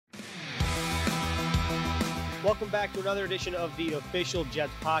Welcome back to another edition of the Official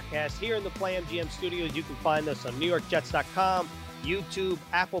Jets podcast. Here in the Play MGM studios, you can find us on NewYorkJets.com, YouTube,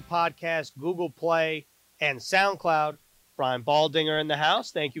 Apple Podcasts, Google Play, and SoundCloud. Brian Baldinger in the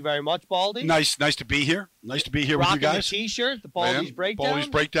house. Thank you very much, Baldy. Nice to be here. Nice to be here with you guys. The T-shirt, the Baldy's Breakdown. Baldy's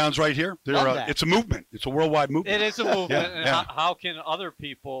Breakdown's right here. It's a movement. It's a worldwide movement. It is a movement. Yeah. How can other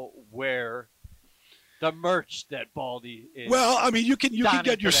people wear the merch that Baldy is? Well, I mean, you can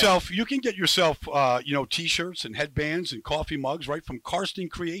get yourself T-shirts and headbands and coffee mugs right from Karsten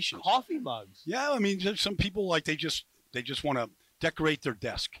Creations. Coffee mugs. Yeah, I mean, some people they just want to decorate their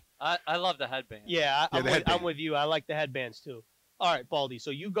desk. I love the headband. Yeah, I'm with you. I like the headbands too. All right, Baldy. So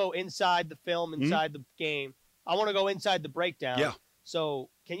you go inside the film, inside the game. I want to go inside the breakdown. Yeah. So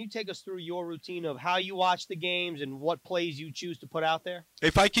can you take us through your routine of how you watch the games and what plays you choose to put out there?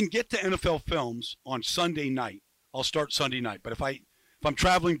 If I can get to NFL films on Sunday night, I'll start Sunday night. But if I'm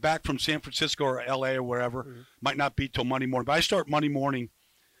traveling back from San Francisco or L.A. or wherever, might not be till Monday morning. But I start Monday morning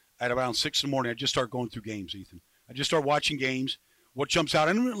at around 6 in the morning. I just start going through games, Ethan. I just start watching games. What jumps out?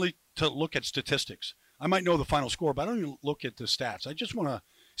 I don't really to look at statistics. I might know the final score, but I don't even look at the stats. I just want to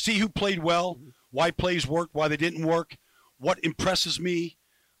see who played well, why plays worked, why they didn't work, what impresses me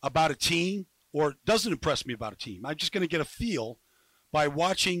about a team or doesn't impress me about a team. I'm just going to get a feel by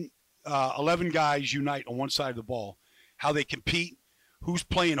watching 11 guys unite on one side of the ball, how they compete, who's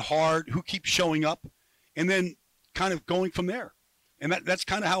playing hard, who keeps showing up, and then kind of going from there. And that's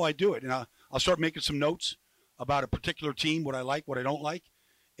kind of how I do it. And I'll start making some notes about a particular team, what I like, what I don't like.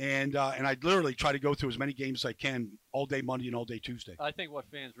 And I literally try to go through as many games as I can all day Monday and all day Tuesday. I think what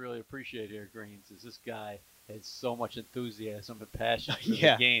fans really appreciate here, Greens, is this guy has so much enthusiasm and passion for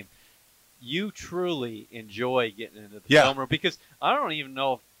the game. You truly enjoy getting into the film room because I don't even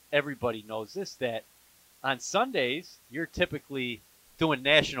know if everybody knows this, that on Sundays you're typically doing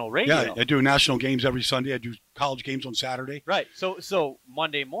national radio. Yeah, I do national games every Sunday. I do college games on Saturday. Right. So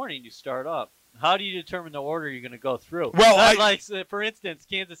Monday morning you start up. How do you determine the order you're going to go through? Well, for instance,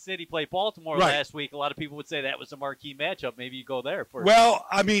 Kansas City played Baltimore last week. A lot of people would say that was a marquee matchup. Maybe you go there first. Well,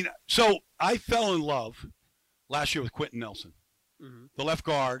 I mean, so I fell in love last year with Quentin Nelson, the left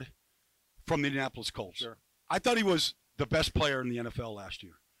guard from the Indianapolis Colts. Sure. I thought he was the best player in the NFL last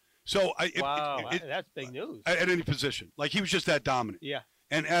year. So that's big news. At any position. Like, he was just that dominant. Yeah.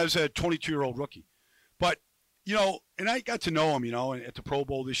 And as a 22-year-old rookie. But, and I got to know him, at the Pro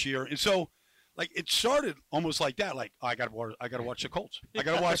Bowl this year. And so, like, it started almost like that. Like, I got to watch the Colts. I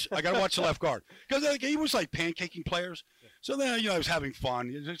got to watch the left guard because he was like pancaking players. So then I was having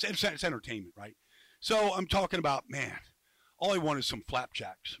fun. It's entertainment, right? So I'm talking about, man, all I want is some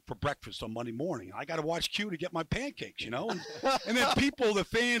flapjacks for breakfast on Monday morning. I got to watch Q to get my pancakes, and then the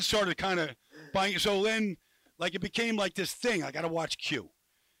fans started kind of buying it. So then, like, it became like this thing. I got to watch Q,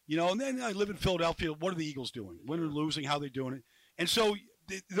 and then I live in Philadelphia. What are the Eagles doing? Winning or losing? How are they doing it? And so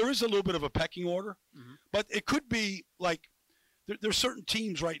there is a little bit of a pecking order, but it could be like there's certain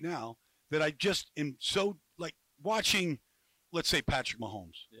teams right now that I just am so like watching, let's say Patrick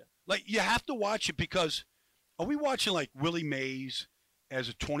Mahomes. Yeah. Like, you have to watch it because are we watching like Willie Mays as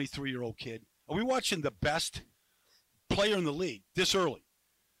a 23-year-old kid? Are we watching the best player in the league this early?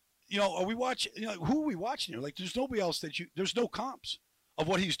 Are we watching, who are we watching here? Like, there's nobody else there's no comps of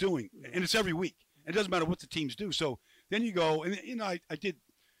what he's doing, and it's every week. It doesn't matter what the teams do. So then you go, and I did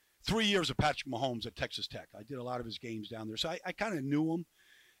 3 years of Patrick Mahomes at Texas Tech. I did a lot of his games down there. So I kind of knew him.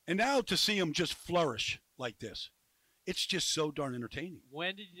 And now to see him just flourish like this, it's just so darn entertaining.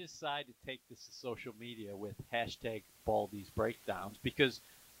 When did you decide to take this to social media with hashtag Baldy's Breakdowns? Because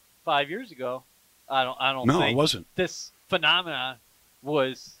 5 years ago, I don't think it wasn't. This phenomenon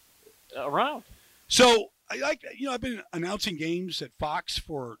was around. So I've been announcing games at Fox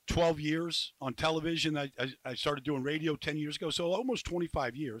for 12 years on television. I started doing radio 10 years ago, so almost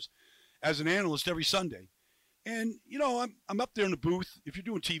 25 years as an analyst every Sunday. And, I'm up there in the booth. If you're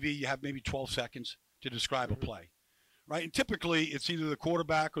doing TV, you have maybe 12 seconds to describe a play, right? And typically it's either the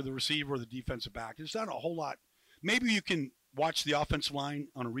quarterback or the receiver or the defensive back. There's not a whole lot. Maybe you can watch the offensive line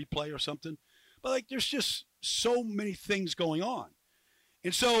on a replay or something, but there's just so many things going on.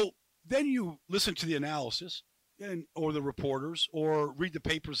 And so then you listen to the analysis or the reporters or read the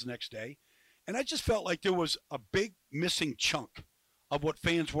papers the next day. And I just felt like there was a big missing chunk of what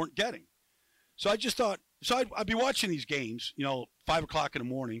fans weren't getting. So I just thought, I'd be watching these games, 5 o'clock in the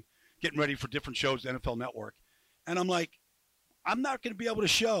morning, getting ready for different shows, the NFL Network. And I'm like, I'm not going to be able to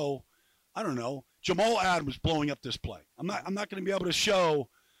show, I don't know, Jamal Adams blowing up this play. I'm not going to be able to show,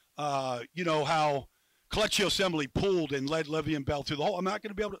 how Coleccio Assembly pulled and led Le'Veon Bell through the hole. I'm not going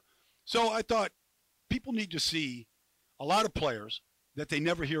to be able to. So I thought people need to see a lot of players that they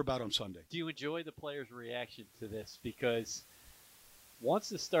never hear about on Sunday. Do you enjoy the players' reaction to this? Because once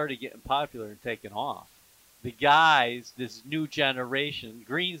this started getting popular and taking off, the guys, this new generation,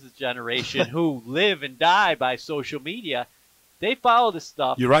 Green's generation, who live and die by social media, they follow this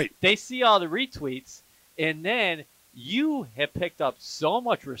stuff. You're right. They see all the retweets, and then you have picked up so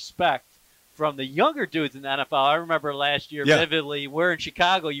much respect from the younger dudes in the NFL. I remember last year vividly, we're in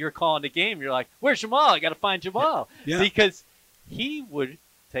Chicago, you're calling the game, you're like, where's Jamal? I got to find Jamal. Yeah. Because he would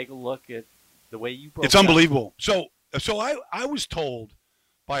take a look at the way you broke It's unbelievable. So I was told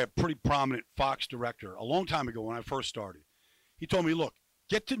by a pretty prominent Fox director a long time ago when I first started. He told me, look,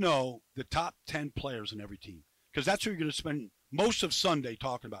 get to know the top 10 players in every team, because that's who you're going to spend most of Sunday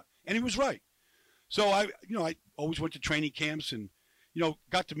talking about. And he was right. So I always went to training camps and,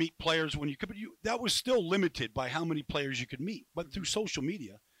 got to meet players when you could, but that was still limited by how many players you could meet. But through social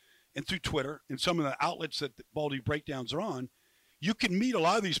media and through Twitter and some of the outlets that the Baldy breakdowns are on, you can meet a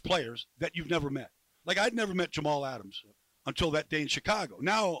lot of these players that you've never met. Like, I'd never met Jamal Adams until that day in Chicago.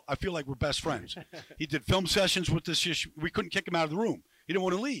 Now I feel like we're best friends. He did film sessions with us. We couldn't kick him out of the room. He didn't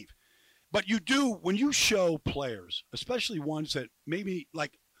want to leave. But you do, when you show players, especially ones that maybe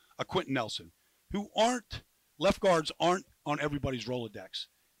like a Quentin Nelson, who left guards aren't on everybody's Rolodex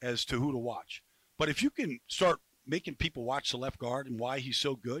as to who to watch. But if you can start making people watch the left guard and why he's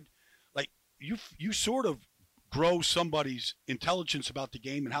so good, like you sort of grow somebody's intelligence about the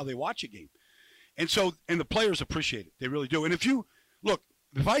game and how they watch a game. And the players appreciate it. They really do. And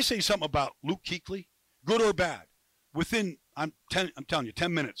if I say something about Luke Kuechly, good or bad, within, I'm telling you,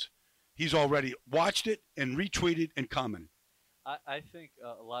 10 minutes, he's already watched it and retweeted and commented. I think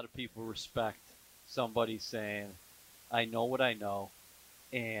a lot of people respect somebody saying, I know what I know,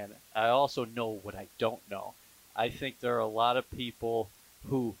 and I also know what I don't know. I think there are a lot of people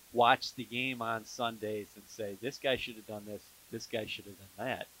who watch the game on Sundays and say, this guy should have done this guy should have done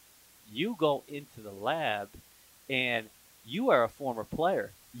that. You go into the lab, and you are a former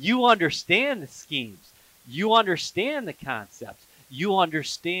player. You understand the schemes. You understand the concepts. You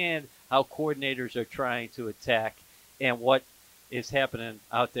understand how coordinators are trying to attack and what is happening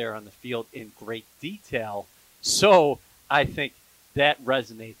out there on the field in great detail. So I think that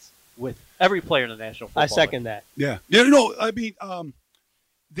resonates with every player in the National Football League. I second that. Yeah. I mean,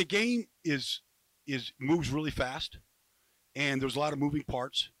 the game moves really fast, and there's a lot of moving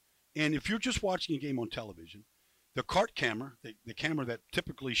parts. And if you're just watching a game on television, the cart camera, the camera that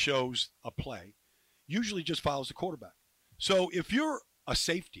typically shows a play, usually just follows the quarterback. So if you're a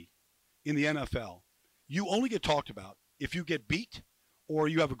safety in the NFL, you only get talked about if you get beat or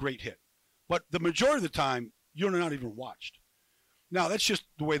you have a great hit. But the majority of the time, you're not even watched. Now, that's just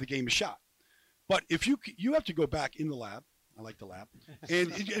the way the game is shot. But if you have to go back in the lab, I like the lab,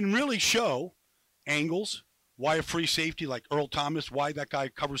 and really show angles, why a free safety like Earl Thomas, why that guy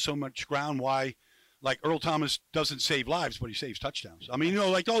covers so much ground, why like Earl Thomas doesn't save lives, but he saves touchdowns. I mean,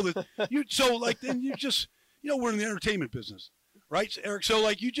 then you just, we're in the entertainment business, right, Eric? So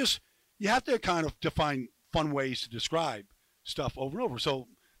you have to kind of define fun ways to describe stuff over and over. So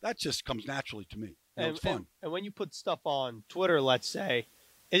that just comes naturally to me. It's fun. And when you put stuff on Twitter, let's say,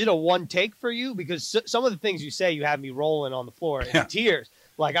 is it a one take for you? Because some of the things you say, you have me rolling on the floor in tears.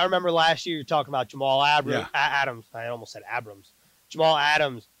 Like, I remember last year you were talking about Jamal Adams. I almost said Abrams. Jamal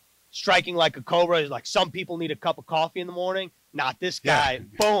Adams striking like a cobra. Like, some people need a cup of coffee in the morning. Not this guy.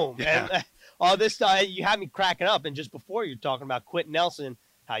 Boom. Yeah. And all this time, you had me cracking up. And just before, you're talking about Quentin Nelson,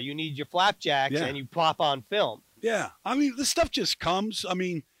 how you need your flapjacks and you pop on film. Yeah. I mean, this stuff just comes. I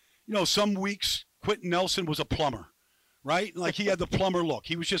mean, some weeks Quentin Nelson was a plumber, right? Like, he had the plumber look.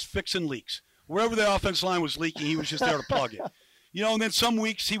 He was just fixing leaks. Wherever the offense line was leaking, he was just there to plug it. And then some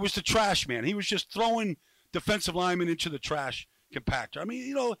weeks he was the trash man. He was just throwing defensive linemen into the trash compactor. I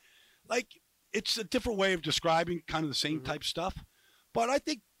mean, it's a different way of describing kind of the same type stuff. But I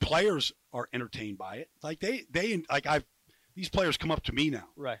think players are entertained by it. Like, these players come up to me now.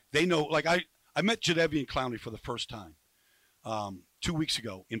 Right. They know, like, I met Jadeveon Clowney for the first time 2 weeks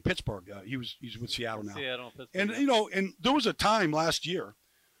ago in Pittsburgh. He's with Seattle now. Pittsburgh. And, and there was a time last year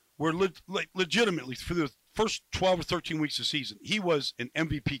where legitimately for the first 12 or 13 weeks of the season, he was an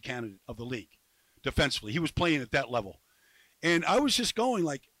MVP candidate of the league defensively. He was playing at that level. And I was just going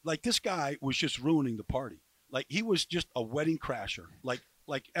like this guy was just ruining the party. Like, he was just a wedding crasher, like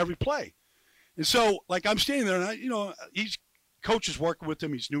every play. And so, I'm standing there, and he's coach is working with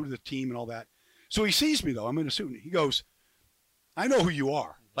him. He's new to the team and all that. So he sees me, though. I'm in a suit. And he goes, I know who you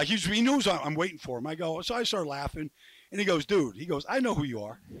are. Like, he knows I'm waiting for him. So I started laughing. And he goes, dude, I know who you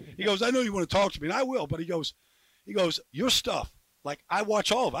are. He goes, I know you want to talk to me, and I will. But he goes, your stuff Like, I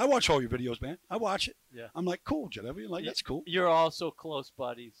watch all of it. I watch all your videos, man. I watch it. Yeah. I'm like, cool, Jet. Like, that's cool. You're also close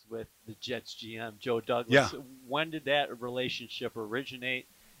buddies with the Jets GM, Joe Douglas. Yeah. When did that relationship originate?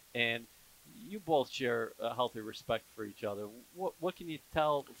 And you both share a healthy respect for each other. What can you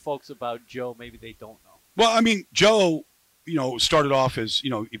tell folks about Joe maybe they don't know? Well, I mean, Joe, started off as,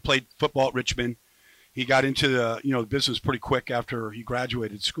 he played football at Richmond. He got into the business pretty quick after he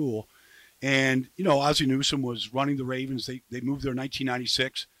graduated school. And, Ozzie Newsome was running the Ravens. They moved there in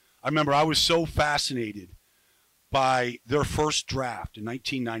 1996. I remember I was so fascinated by their first draft in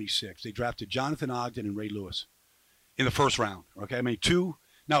 1996. They drafted Jonathan Ogden and Ray Lewis in the first round. Okay, I mean,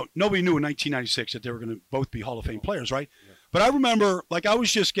 Now, nobody knew in 1996 that they were going to both be Hall of Fame players, right? Yeah. But I remember, I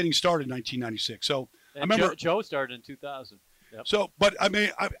was just getting started in 1996. So and I remember Joe started in 2000. Yep. So, but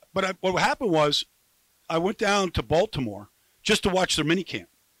what happened was, I went down to Baltimore just to watch their minicamp,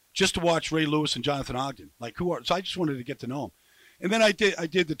 just to watch Ray Lewis and Jonathan Ogden. So I just wanted to get to know them. And then I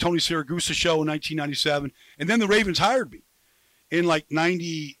did the Tony Siragusa show in 1997, and then the Ravens hired me in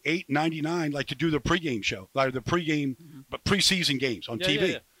 98, 99, to do the pregame show, the pregame, but preseason games on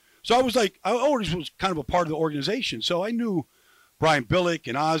TV. Yeah. So I was I always was kind of a part of the organization. So I knew Brian Billick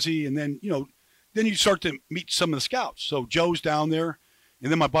and Ozzie, and then, then you start to meet some of the scouts. So Joe's down there, and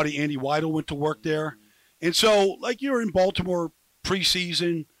then my buddy Andy Weidel went to work there. And so, you're in Baltimore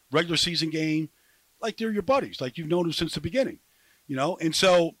preseason, regular season game, they're your buddies, you've known them since the beginning, And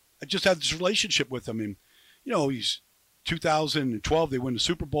so I just had this relationship with him, and, he's 2012, they win the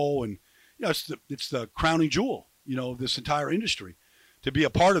Super Bowl, and, it's the crowning jewel, of this entire industry, to be a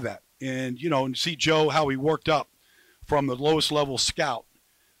part of that. And, and see Joe, how he worked up from the lowest level scout,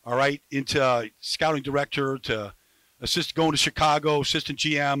 all right, into scouting director to going to Chicago, assistant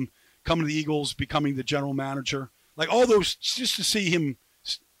GM, coming to the Eagles, becoming the general manager, all those, just to see him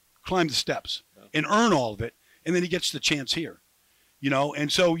climb the steps and earn all of it. And then he gets the chance here,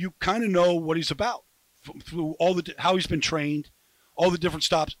 and so you kind of know what he's about through how he's been trained, all the different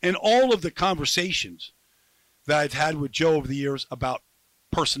stops, and all of the conversations that I've had with Joe over the years about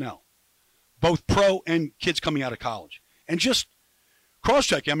personnel, both pro and kids coming out of college, and just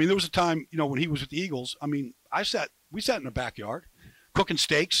cross-checking. I mean, there was a time, when he was with the Eagles, I mean, we sat in the backyard, cooking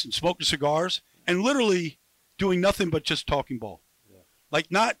steaks and smoking cigars, and literally doing nothing but just talking ball.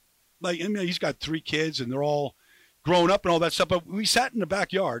 Yeah. He's got 3 kids, and they're all grown up and all that stuff, but we sat in the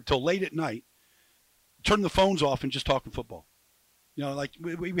backyard till late at night, turning the phones off and just talking football.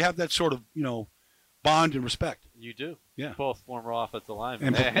 We have that sort of, bond and respect. You do. Yeah. Both former offensive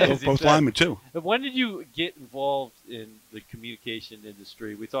linemen. And both linemen, too. When did you get involved in the communication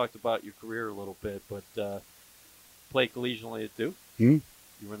industry? We talked about your career a little bit, but play collegially at Duke. Mm-hmm.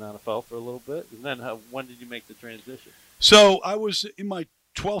 You were in the NFL for a little bit. And then when did you make the transition? So I was in my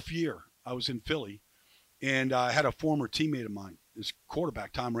 12th year. I was in Philly, and I had a former teammate of mine, this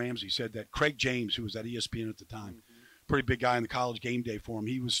quarterback, Tom Ramsey, said that Craig James, who was at ESPN at the time, pretty big guy in the college game day for him,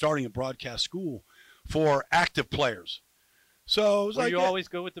 he was starting a broadcast school for active players. So it was were you always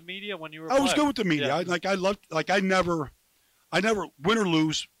good with the media when you were? I was good with the media. Yeah. I never, win or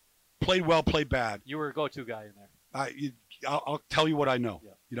lose, played well, played bad. You were a go-to guy in there. I'll tell you what I know.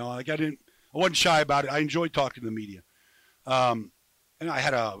 Yeah. I wasn't shy about it. I enjoyed talking to the media. And I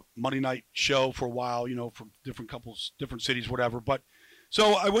had a Monday night show for a while, from different cities, whatever. But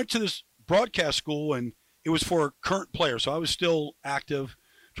so I went to this broadcast school, and it was for current players. So I was still active,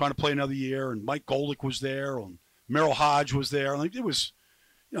 trying to play another year. And Mike Golick was there, and Merrill Hodge was there. It was,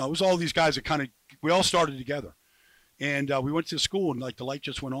 it was all these guys that we all started together. And we went to school, and the light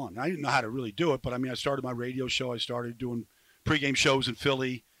just went on. I didn't know how to really do it, but I started my radio show. I started doing pregame shows in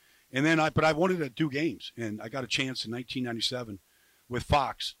Philly, and then but I wanted to do games, and I got a chance in 1997 with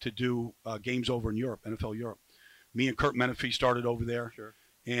Fox to do games over in Europe, NFL Europe. Me and Kurt Menefee started over there, sure.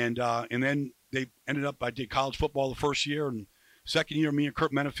 And then they ended up. I did college football the first year, and second year, me and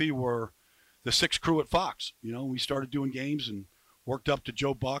Kurt Menefee were the 6th crew at Fox. We started doing games and worked up to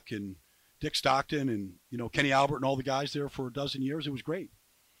Joe Buck and Dick Stockton and, Kenny Albert and all the guys there for a dozen years. It was great.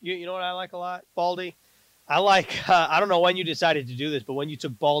 You know what I like a lot, Baldy? I like, I don't know when you decided to do this, but when you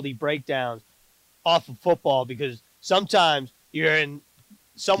took Baldy breakdowns off of football, because sometimes you're in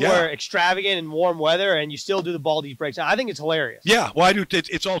somewhere extravagant and warm weather and you still do the Baldy breakdown. I think it's hilarious. Yeah, well, I do.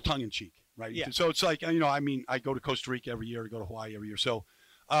 It's all tongue in cheek, right? Yeah. So it's I go to Costa Rica every year, I go to Hawaii every year. So,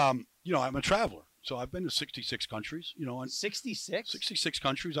 I'm a traveler. So I've been to 66 countries, 66? 66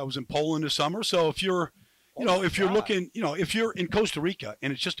 countries. I was in Poland this summer. So if you're, if you're looking, if you're in Costa Rica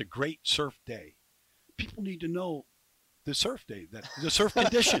and it's just a great surf day, people need to know the surf day, the surf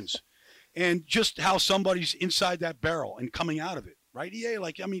conditions, and just how somebody's inside that barrel and coming out of it. right? EA,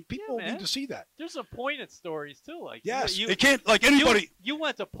 like, I mean, people need to see that. There's some poignant stories too. Like, yes, it can't, like anybody. You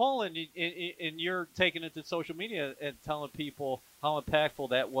went to Poland and you're taking it to social media and telling people how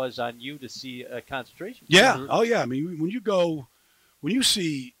impactful that was on you to see a concentration camp. Yeah. Oh yeah. I mean, when you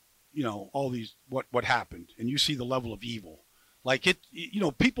see, all these what happened, and you see the level of evil, like it,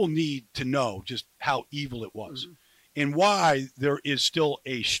 people need to know just how evil it was, and why there is still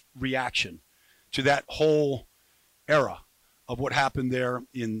a reaction to that whole era of what happened there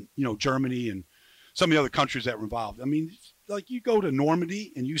in Germany and some of the other countries that were involved. I mean, like you go to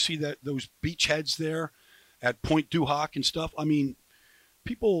Normandy and you see those beachheads there at Point du Hoc and stuff. I mean,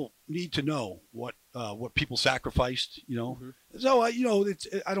 people need to know what people sacrificed. So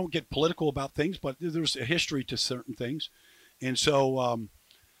I don't get political about things, but there's a history to certain things, and so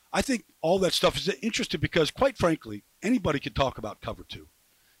I think all that stuff is interesting because, quite frankly, anybody could talk about Cover 2.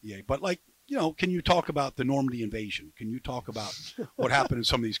 Yeah, but like. Can you talk about the Normandy invasion? Can you talk about what happened in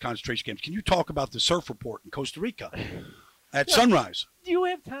some of these concentration camps? Can you talk about the surf report in Costa Rica at sunrise? Do you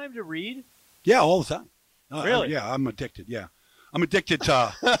have time to read? Yeah, all the time. Really? Yeah, I'm addicted. Yeah. I'm addicted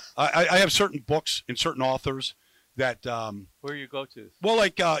to I have certain books and certain authors that where you go to? Well,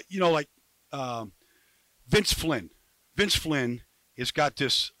 like Vince Flynn. Vince Flynn has got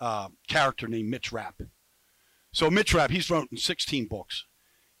this character named Mitch Rapp. So Mitch Rapp, he's written 16 books.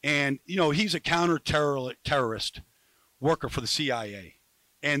 And, he's a counter-terrorist worker for the CIA.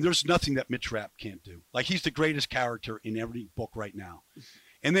 And there's nothing that Mitch Rapp can't do. Like, he's the greatest character in every book right now.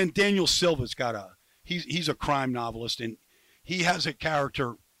 And then Daniel Silva's got he's a crime novelist, and he has a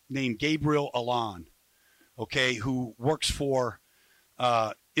character named Gabriel Alon, okay, who works for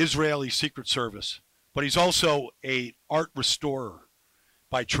Israeli Secret Service. But he's also an art restorer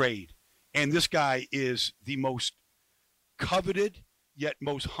by trade. And this guy is the most coveted yet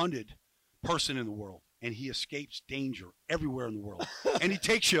most hunted person in the world, and he escapes danger everywhere in the world, and he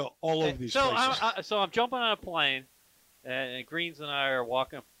takes you all over these places. So I'm jumping on a plane, and Greens and I are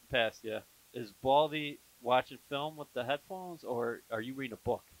walking past you. Is Baldy watching film with the headphones, or are you reading a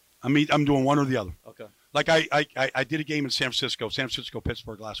book? I'm doing one or the other. Okay. Like I did a game in San Francisco,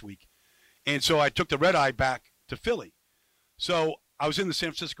 Pittsburgh last week, and so I took the red eye back to Philly. So I was in the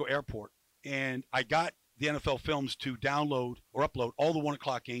San Francisco airport, and I got the NFL Films to download or upload all the 1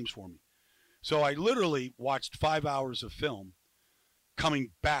 o'clock games for me. So I literally watched 5 hours of film coming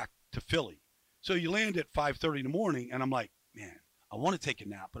back to Philly. So you land at 5:30 in the morning, and I'm like, man, I want to take a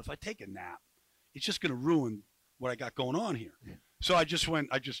nap, but if I take a nap, it's just going to ruin what I got going on here. So I just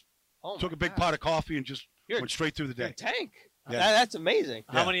took a big pot of coffee and just went straight through the day. Tank. Yeah. That's amazing.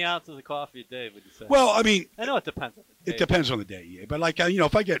 How many ounces of coffee a day would you say? Well, I mean, I know it depends on the day. It depends on the day, yeah. But like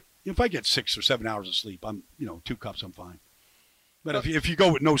if I get 6 or 7 hours of sleep, I'm 2 cups, I'm fine. But if you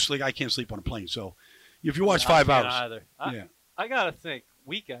go with no sleep, I can't sleep on a plane. So if you watch 5 hours, either. I gotta think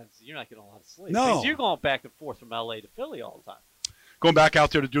weekends you're not getting a lot of sleep. No, because you're going back and forth from LA to Philly all the time. Going back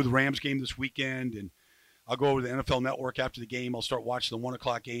out there to do the Rams game this weekend, and I'll go over to the NFL Network after the game. I'll start watching the 1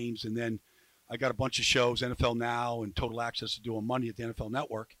 o'clock games, and then I got a bunch of shows, NFL Now and Total Access to do on Monday at the NFL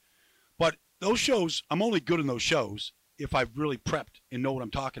Network. But those shows, I'm only good in those shows if I've really prepped and know what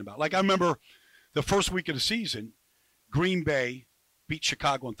I'm talking about. Like I remember the first week of the season, Green Bay beat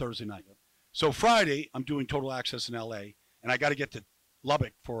Chicago on Thursday night. So Friday, I'm doing Total Access in LA, and I got to get to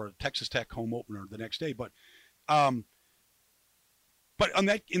Lubbock for a Texas Tech home opener the next day. But in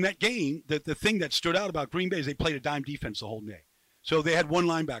that game, the thing that stood out about Green Bay is they played a dime defense the whole day. So they had one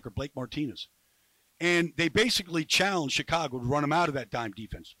linebacker, Blake Martinez. And they basically challenged Chicago to run them out of that dime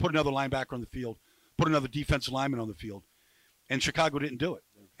defense, put another linebacker on the field, put another defensive lineman on the field. And Chicago didn't do it.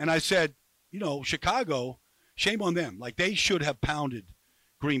 And I said, Chicago, shame on them. Like, they should have pounded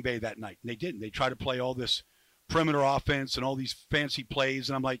Green Bay that night. And they didn't. They tried to play all this perimeter offense and all these fancy plays.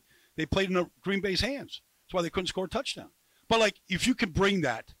 And I'm like, they played in Green Bay's hands. That's why they couldn't score a touchdown. But, like, if you can bring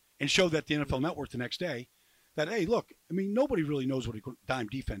that and show that the NFL Network the next day, that, hey, look, I mean, nobody really knows what a dime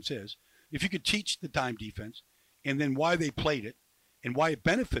defense is. If you could teach the dime defense and then why they played it and why it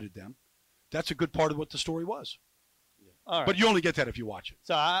benefited them, that's a good part of what the story was. Yeah. All right. But you only get that if you watch it.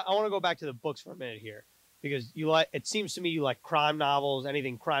 So I want to go back to the books for a minute here because it seems to me you like crime novels,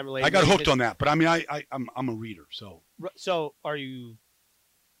 anything crime related. I got hooked on that, but I mean, I'm a reader, so. So are you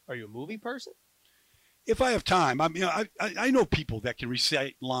a movie person? If I have time, I know people that can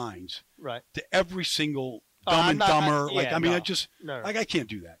recite lines right to every single Dumb and Dumber. I can't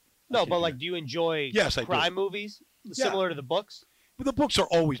do that. No, but like, do you enjoy crime movies similar to the books? But the books are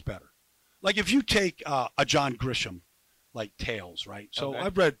always better. Like if you take a John Grisham, like Tales, right? So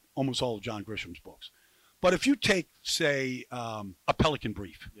I've read almost all of John Grisham's books. But if you take, say, A Pelican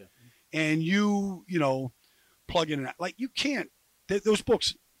Brief, and you plug in, like you can't, those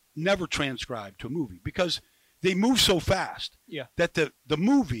books never transcribe to a movie because they move so fast that the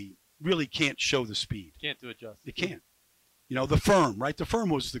movie really can't show the speed. Can't do it justice. It can't. You know, The Firm, right? The Firm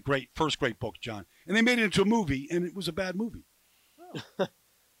was the first great book, John. And they made it into a movie, and it was a bad movie. Oh.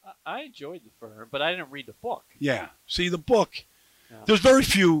 I enjoyed The Firm, but I didn't read the book. Yeah. See, the book, there's very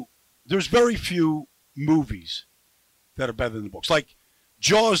few movies that are better than the books. Like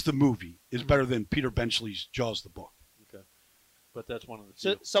Jaws the movie is better than Peter Benchley's Jaws the book. Okay. But that's one of the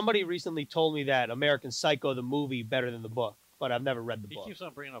few. So somebody recently told me that American Psycho the movie better than the book, but I've never read the book. He keeps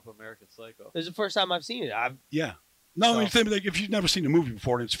on bringing up American Psycho. This is the first time I've seen it. Yeah. No, I mean, like, if you've never seen the movie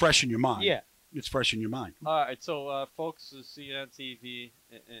before and it's fresh in your mind. Yeah. It's fresh in your mind. All right, so folks see it on TV,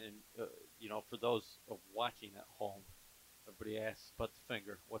 and you know, for those of watching at home, everybody asks about the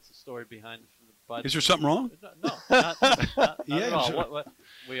finger. What's the story behind the body? Is there something wrong? No, not Yeah, at all. sure. What,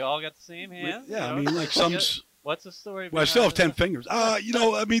 we all got the same hand. Yeah, you I know? mean, like some. What's the story? Well, I still have 10 fingers. You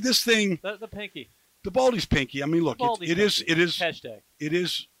know, I mean, this thing. The pinky. The Baldy's pinky. I mean, look, it is. Hashtag. It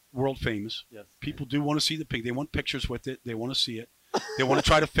is world famous. Yes. People do want to see the pinky. They want pictures with it. They want to see it. They want to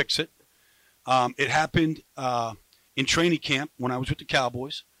try to fix it. It happened in training camp when I was with the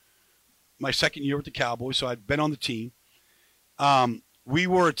Cowboys, my second year with the Cowboys, so I'd been on the team. We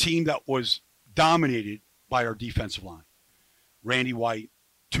were a team that was dominated by our defensive line. Randy White,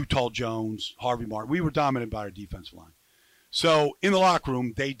 Too Tall Jones, Harvey Martin. We were dominated by our defensive line. So in the locker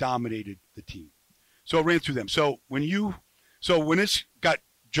room, they dominated the team. So it ran through them. So when this got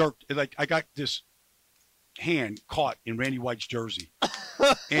jerked, like I got this hand caught in Randy White's jersey,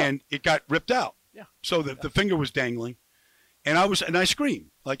 and it got ripped out. Yeah. So the finger was dangling, and I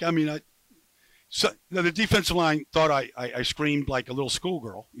screamed. Like, I mean, the defensive line thought I screamed like a little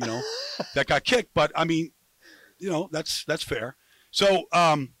schoolgirl, you know, that got kicked. But I mean, you know, that's fair. So,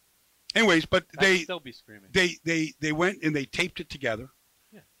 anyways, but I'd still be screaming. They went and they taped it together,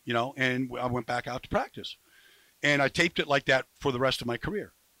 you know, and I went back out to practice, and I taped it like that for the rest of my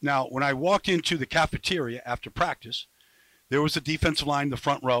career. Now, when I walked into the cafeteria after practice, there was a defensive line in the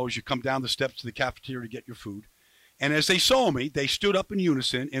front row as you come down the steps to the cafeteria to get your food. And as they saw me, they stood up in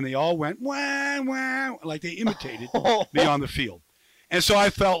unison, and they all went, wah, wah, like they imitated me on the field. And so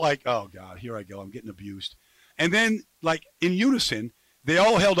I felt like, oh, God, here I go. I'm getting abused. And then, like, in unison, they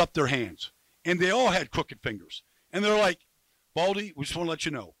all held up their hands, and they all had crooked fingers. And they're like, Baldy, we just want to let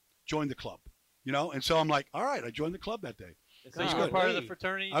you know, join the club, you know? And so I'm like, all right, I joined the club that day. So you were part of the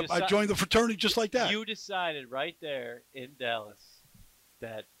fraternity? I joined the fraternity just like that. You decided right there in Dallas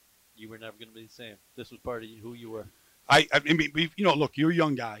that you were never going to be the same. This was part of who you were. I mean, you know, look, you're a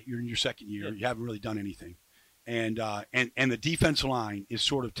young guy. You're in your second year. Yeah. You haven't really done anything. And the defensive line is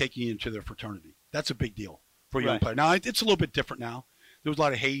sort of taking you into their fraternity. That's a big deal for a young player. Now, it's a little bit different now. There was a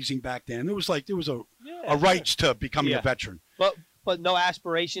lot of hazing back then. There was a rights to becoming a veteran. But no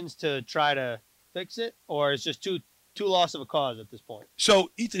aspirations to try to fix it? Or it's just too lost of a cause at this point? So,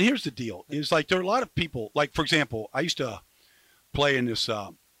 Ethan, here's the deal. Is like there are a lot of people, like, for example, I used to play in this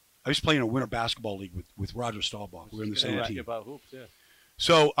I was playing a winter basketball league with Roger Staubach. We were in the same team. About hoops, yeah.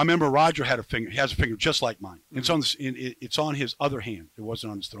 So I remember Roger has a finger just like mine. Mm-hmm. It's on his other hand. It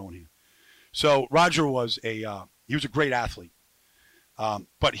wasn't on his throwing hand. So Roger was he was a great athlete,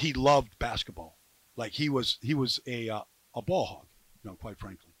 but he loved basketball. Like he was a ball hog, you know, quite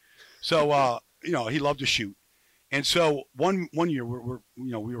frankly. So you know, he loved to shoot. And so one year we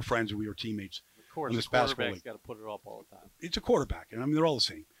were friends and we were teammates. Of course, this the quarterback's got to put it up all the time. It's a quarterback, and I mean they're all the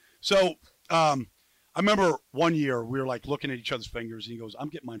same. So I remember one year we were like looking at each other's fingers, and he goes, "I'm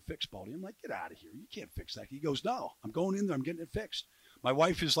getting mine fixed, Baldy." I'm like, "Get out of here! You can't fix that." He goes, "No, I'm going in there. I'm getting it fixed." My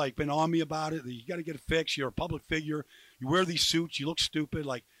wife has like been on me about it. You got to get it fixed. You're a public figure. You wear these suits. You look stupid.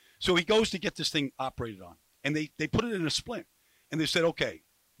 Like, so he goes to get this thing operated on, and they put it in a splint, and they said, "Okay,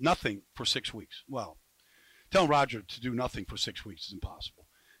 nothing for 6 weeks." Well, telling Roger to do nothing for 6 weeks is impossible.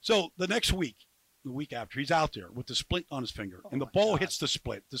 So the next week, the week after, he's out there with the splint on his finger, and the ball hits the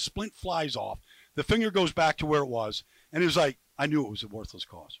splint. The splint flies off. The finger goes back to where it was, and it was like, I knew it was a worthless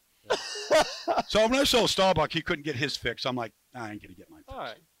cause. So when I saw Starbuck, he couldn't get his fix. I'm like, I ain't going to get mine fixed. All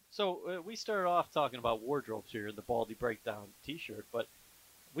right. So we started off talking about wardrobes here in the Baldy Breakdown T-shirt, but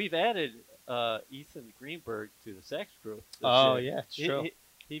we've added Ethan Greenberg to the Sax crew. Oh, yeah, it's true.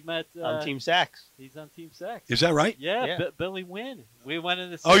 He met on Team Sax. He's on Team Sax. Is that right? Yeah. Billy Wynn. We went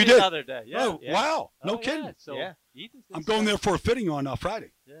in the city you did? the other day. Yeah. Oh, wow. No kidding. Yeah. So Ethan's I'm going there for a fitting on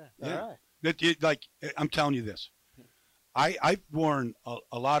Friday. Yeah. All right. Like, I'm telling you this. I've worn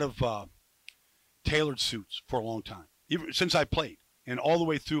a lot of tailored suits for a long time, even since I played, and all the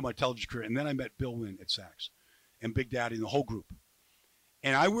way through my television career. And then I met Bill Wynn at Sax and Big Daddy and the whole group.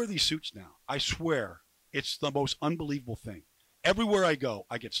 And I wear these suits now. I swear it's the most unbelievable thing. everywhere I go,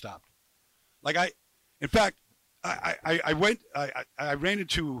 I get stopped. Like in fact, I ran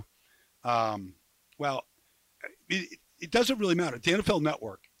into, it doesn't really matter. At the NFL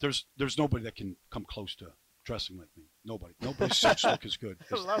Network, there's nobody that can come close to dressing like me. Nobody's suits look as good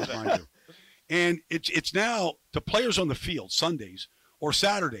as mine do. And it's now the players on the field Sundays or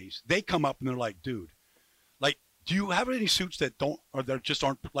Saturdays. They come up and they're like, dude, like, do you have any suits that don't or that just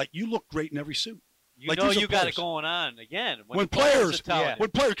aren't like you look great in every suit? You know you got it going on again. When players,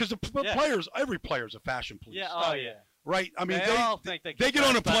 because players, every player is a fashion police. Yeah, oh yeah. Right? I mean, they get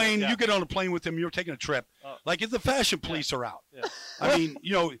on a plane, you get on a plane with them, you're taking a trip. Oh. Like if the fashion police are out. Yeah. I mean,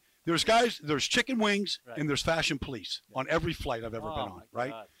 there's chicken wings and there's fashion police on every flight I've ever been on,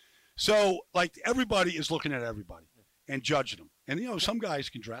 right? God. So, like, everybody is looking at everybody and judging them. And, some guys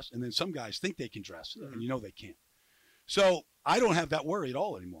can dress, and then some guys think they can dress, and they can't. So, I don't have that worry at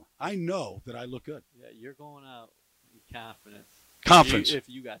all anymore. I know that I look good. Yeah, you're going out with confidence. Confidence. If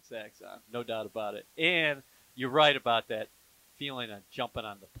you got sacks on, no doubt about it. And you're right about that feeling of jumping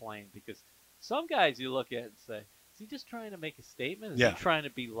on the plane, because some guys you look at and say, is he just trying to make a statement? Is he trying to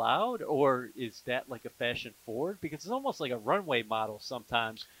be loud? Or is that like a fashion forward? Because it's almost like a runway model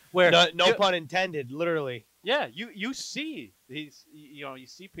sometimes. Where no pun intended, literally. Yeah, you see these, you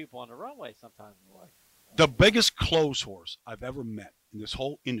see people on the runway sometimes. Like, the biggest clothes horse I've ever met in this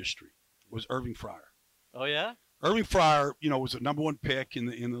whole industry was Irving Fryer. Oh yeah, Irving Fryer, was the number one pick in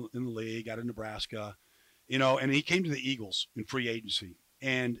the league out of Nebraska, and he came to the Eagles in free agency,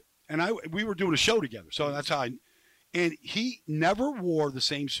 and we were doing a show together, so that's how and he never wore the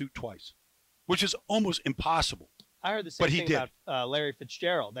same suit twice, which is almost impossible. I heard the same thing about Larry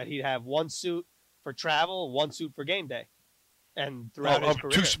Fitzgerald, that he'd have one suit for travel, one suit for game day, and throughout his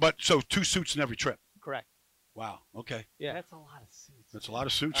career. Two suits in every trip. Correct. Wow. Okay. Yeah, that's a lot of suits. That's a lot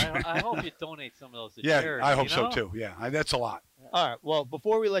of suits. I hope you donate some of those to Yeah, charity. I hope so too. Yeah, that's a lot. All right. Well,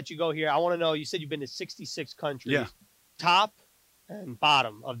 before we let you go here, I want to know. You said you've been to 66 countries. Yeah. Top and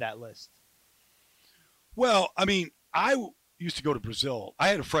bottom of that list. Well, I mean, I used to go to Brazil. I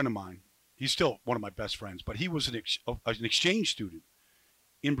had a friend of mine. He's still one of my best friends, but he was an exchange student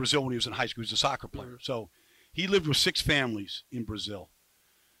in Brazil when he was in high school. He was a soccer player. So he lived with 6 families in Brazil.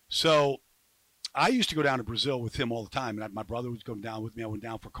 So I used to go down to Brazil with him all the time. And my brother was going down with me. I went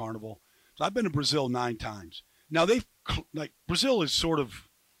down for Carnival. So I've been to Brazil 9 times. Now, Brazil is sort of,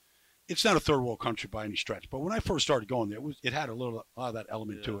 it's not a third world country by any stretch. But when I first started going there, it had a lot of that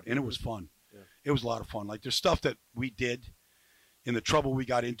element to it. And it was fun. Yeah. It was a lot of fun. Like, there's stuff that we did and the trouble we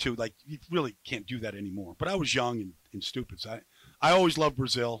got into, like, you really can't do that anymore. But I was young and stupid. So I always loved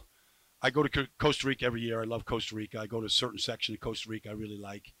Brazil. I go to Costa Rica every year. I love Costa Rica. I go to a certain section of Costa Rica I really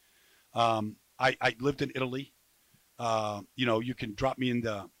like. I lived in Italy. You can drop me in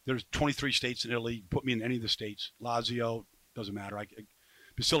there's 23 states in Italy. Put me in any of the states. Lazio, doesn't matter.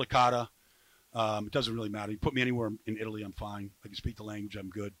 Basilicata, it doesn't really matter. You put me anywhere in Italy, I'm fine. I can speak the language, I'm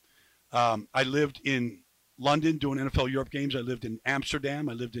good. I lived in London doing NFL Europe games. I lived in Amsterdam.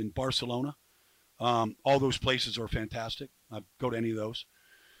 I lived in Barcelona. All those places are fantastic. I'd go to any of those.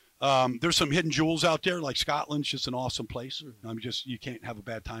 There's some hidden jewels out there, like Scotland's just an awesome place. You can't have a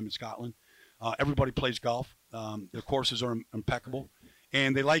bad time in Scotland. Everybody plays golf. The courses are impeccable.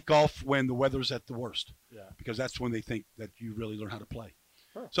 And they like golf when the weather's at the worst. Yeah. Because that's when they think that you really learn how to play.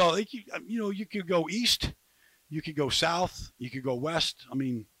 Huh. So, you could go east. You could go south. You could go west. I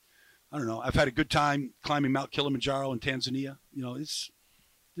mean, I don't know. I've had a good time climbing Mount Kilimanjaro in Tanzania. It's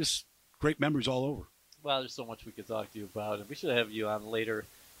just great memories all over. Well, there's so much we could talk to you about. And we should have you on later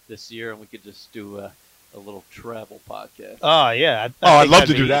this year, and we could just do a little travel podcast. Oh, yeah. I'd love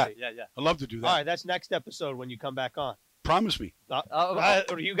to do that. Yeah. I'd love to do that. All right, that's next episode when you come back on. Promise me.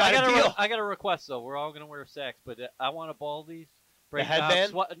 You got a deal. I got a request, though. We're all going to wear sacks, but I want a Baldies. A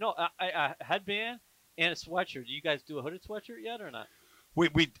headband? A headband and a sweatshirt. Do you guys do a hooded sweatshirt yet or not?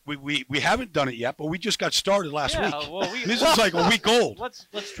 We haven't done it yet, but we just got started last week. Well, this is like a week old. Let's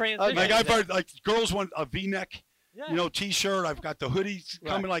transition. I've heard girls want a V-neck, T-shirt. I've got the hoodies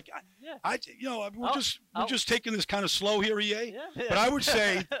coming. Like, we're just taking this kind of slow here, EA. Yeah. But I would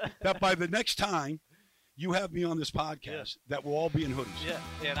say that by the next time you have me on this podcast, that we'll all be in hoodies. Yeah,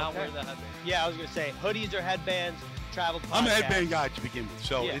 and I'll wear the headband. Yeah, I was going to say hoodies or headbands. Travel podcast. I'm a headband guy to begin with,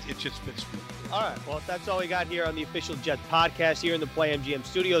 so it just fits me. All right. Well, that's all we got here on the official Jets podcast here in the Play MGM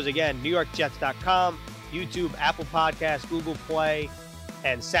studios. Again, NewYorkJets.com, YouTube, Apple Podcasts, Google Play,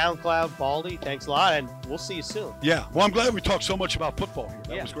 and SoundCloud. Baldy, thanks a lot, and we'll see you soon. Yeah. Well, I'm glad we talked so much about football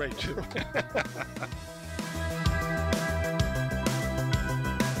here. That was great, too.